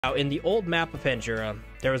Now, in the old map of Pandura,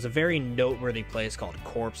 there was a very noteworthy place called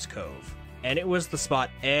Corpse Cove, and it was the spot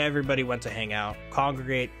everybody went to hang out,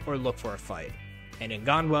 congregate, or look for a fight. And in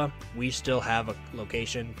Gandwa, we still have a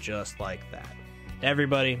location just like that.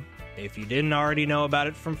 Everybody, if you didn't already know about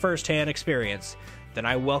it from first-hand experience, then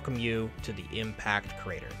I welcome you to the Impact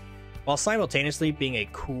Crater. While simultaneously being a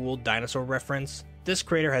cool dinosaur reference, this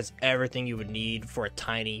crater has everything you would need for a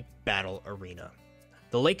tiny battle arena.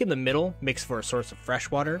 The lake in the middle makes for a source of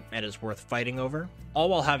fresh water and is worth fighting over, all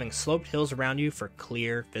while having sloped hills around you for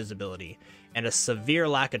clear visibility, and a severe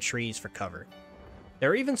lack of trees for cover.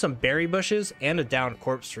 There are even some berry bushes and a downed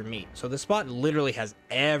corpse for meat, so the spot literally has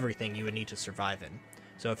everything you would need to survive in.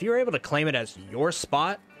 So if you're able to claim it as your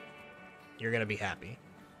spot, you're going to be happy.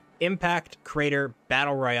 Impact, Crater,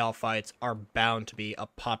 Battle Royale fights are bound to be a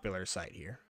popular sight here.